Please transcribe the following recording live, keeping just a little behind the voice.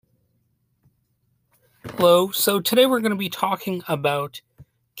Hello, so today we're going to be talking about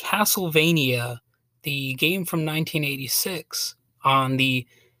Castlevania, the game from 1986 on the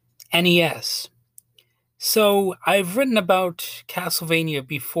NES. So I've written about Castlevania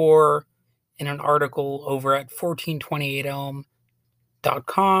before in an article over at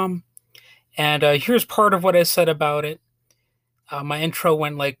 1428elm.com, and here's part of what I said about it. My intro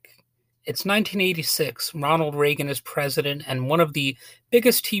went like, it's 1986, Ronald Reagan is president, and one of the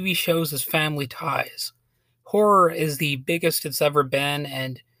biggest TV shows is Family Ties. Horror is the biggest it's ever been,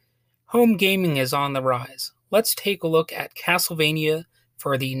 and home gaming is on the rise. Let's take a look at Castlevania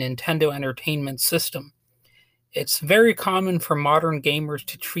for the Nintendo Entertainment System. It's very common for modern gamers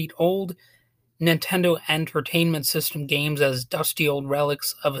to treat old Nintendo Entertainment System games as dusty old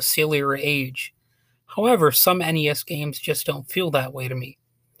relics of a sillier age. However, some NES games just don't feel that way to me.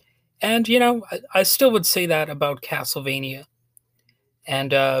 And, I still would say that about Castlevania.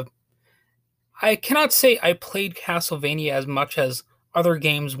 And I cannot say I played Castlevania as much as other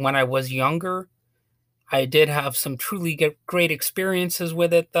games when I was younger. I did have some truly great experiences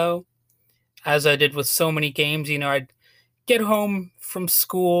with it, though. As I did with so many games, I'd get home from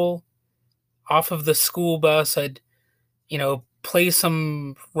school, off of the school bus, I'd, play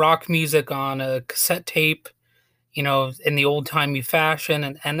some rock music on a cassette tape, in the old-timey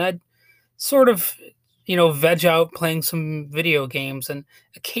fashion, and I'd sort of, veg out playing some video games, and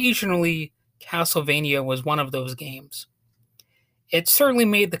occasionally Castlevania was one of those games. It certainly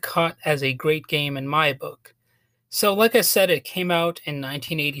made the cut as a great game in my book. So, like I said, it came out in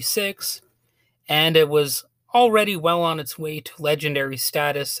 1986, and it was already well on its way to legendary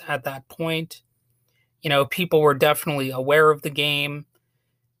status at that point. People were definitely aware of the game.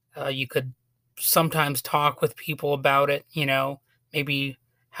 You could sometimes talk with people about it, maybe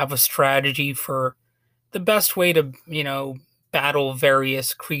have a strategy for the best way to, battle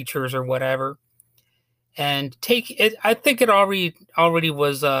various creatures or whatever. And take it, I think it already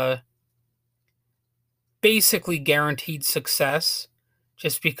was basically guaranteed success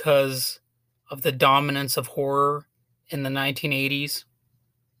just because of the dominance of horror in the 1980s.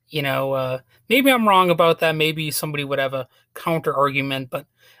 Maybe I'm wrong about that. Maybe somebody would have a counter argument, but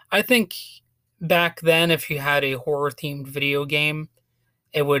I think back then, if you had a horror themed video game,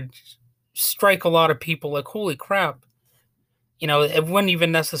 it would strike a lot of people like, holy crap. It wouldn't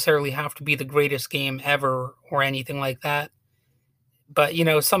even necessarily have to be the greatest game ever or anything like that. But,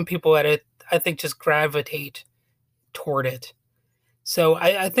 some people at it, I think, just gravitate toward it. So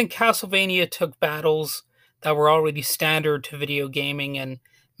I think Castlevania took battles that were already standard to video gaming and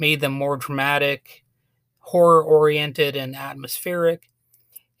made them more dramatic, horror-oriented, and atmospheric.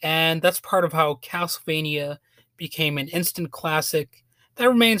 And that's part of how Castlevania became an instant classic that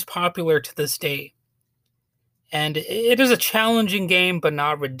remains popular to this day. And it is a challenging game, but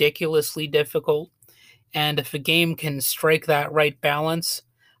not ridiculously difficult. And if a game can strike that right balance,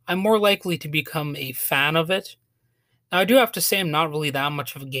 I'm more likely to become a fan of it. Now, I do have to say I'm not really that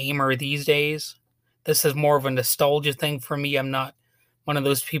much of a gamer these days. This is more of a nostalgia thing for me. I'm not one of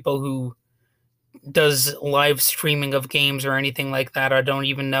those people who does live streaming of games or anything like that. I don't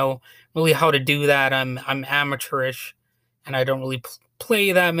even know really how to do that. I'm amateurish, and I don't really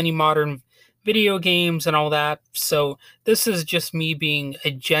play that many modern video games and all that. So this is just me being a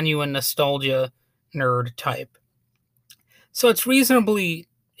genuine nostalgia nerd type. So it's reasonably,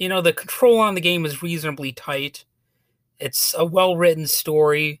 the control on the game is reasonably tight. It's a well-written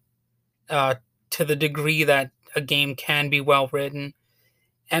story to the degree that a game can be well-written.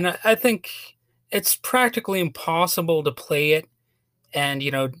 And I think it's practically impossible to play it and,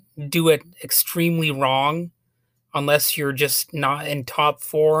 do it extremely wrong unless you're just not in top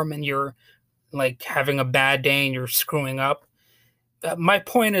form and you're like having a bad day and you're screwing up. My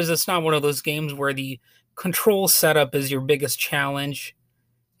point is, it's not one of those games where the control setup is your biggest challenge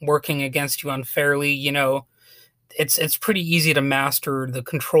working against you unfairly. It's pretty easy to master the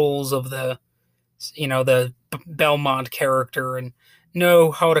controls of the Belmont character and know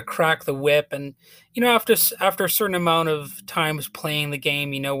how to crack the whip. And, after a certain amount of times playing the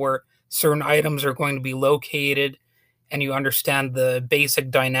game, where certain items are going to be located, and you understand the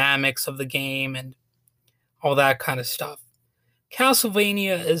basic dynamics of the game and all that kind of stuff.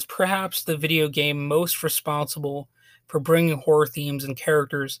 Castlevania is perhaps the video game most responsible for bringing horror themes and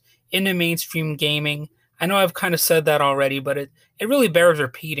characters into mainstream gaming. I know I've kind of said that already, but it really bears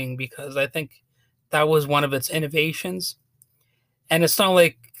repeating because I think that was one of its innovations. And it's not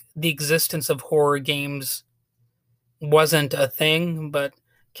like the existence of horror games wasn't a thing, but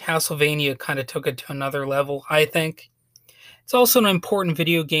Castlevania kind of took it to another level, I think. It's also an important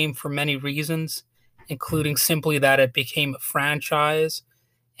video game for many reasons, including simply that it became a franchise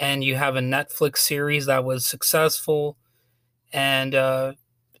and you have a Netflix series that was successful, and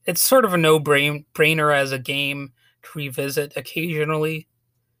it's sort of a no brainer as a game to revisit occasionally.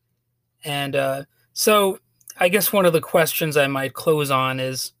 And so I guess one of the questions I might close on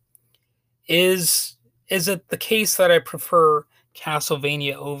is is it the case that I prefer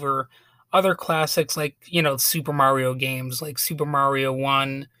Castlevania over other classics like, Super Mario games like Super Mario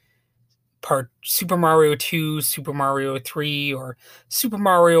 1, Super Mario 2, Super Mario 3, or Super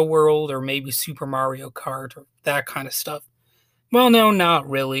Mario World, or maybe Super Mario Kart, or that kind of stuff? Well, no, not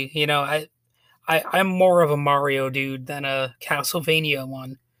really. I'm more of a Mario dude than a Castlevania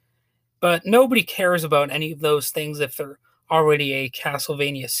one. But nobody cares about any of those things if they're already a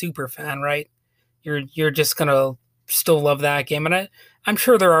Castlevania super fan, right? You're just gonna still love that game, and I'm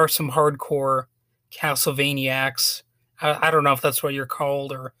sure there are some hardcore Castlevaniacs. I don't know if that's what you're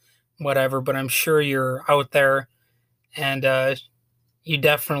called or whatever, but I'm sure you're out there, and you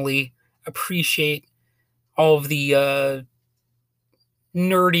definitely appreciate all of the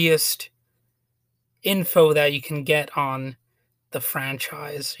nerdiest info that you can get on the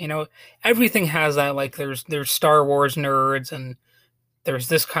franchise. Everything has that. Like there's Star Wars nerds, and there's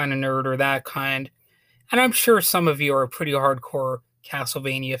this kind of nerd or that kind. And I'm sure some of you are pretty hardcore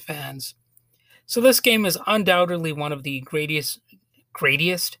Castlevania fans. So this game is undoubtedly one of the greatest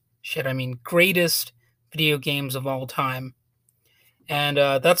video games of all time. And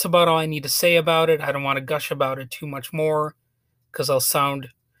that's about all I need to say about it. I don't want to gush about it too much more because I'll sound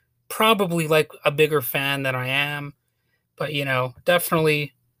probably like a bigger fan than I am. But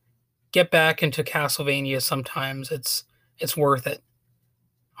definitely get back into Castlevania sometimes. It's worth it.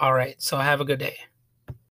 All right, so have a good day.